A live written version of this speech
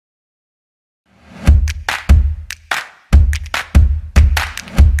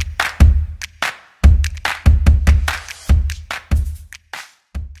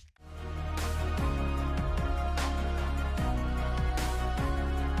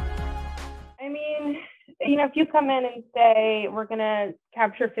if you come in and say we're going to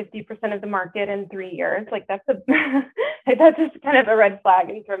capture 50% of the market in 3 years, like that's that's just kind of a red flag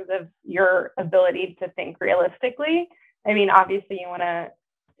in terms of your ability to think realistically. I mean, obviously you want to,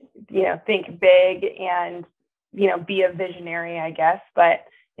 think big and, be a visionary, I guess, but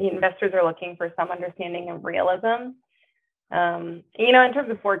the investors are looking for some understanding of realism. In terms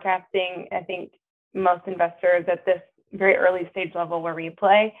of forecasting, I think most investors at this very early stage level where we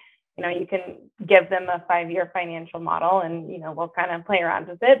play, you can give them a 5-year financial model and, we'll kind of play around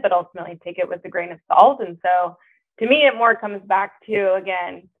with it, but ultimately take it with a grain of salt. And so to me, it more comes back to,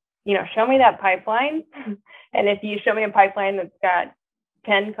 again, show me that pipeline. And if you show me a pipeline that's got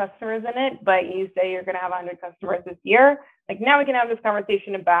 10 customers in it, but you say you're going to have 100 customers this year, like now we can have this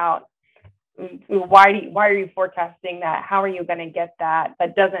conversation about why are you forecasting that? How are you going to get that?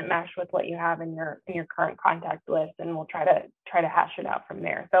 That doesn't match with what you have in your current contact list, and we'll try to hash it out from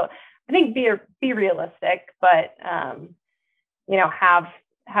there. So I think be realistic, but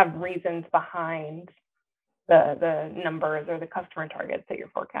have reasons behind the numbers or the customer targets that you're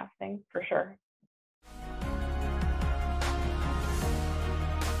forecasting for sure.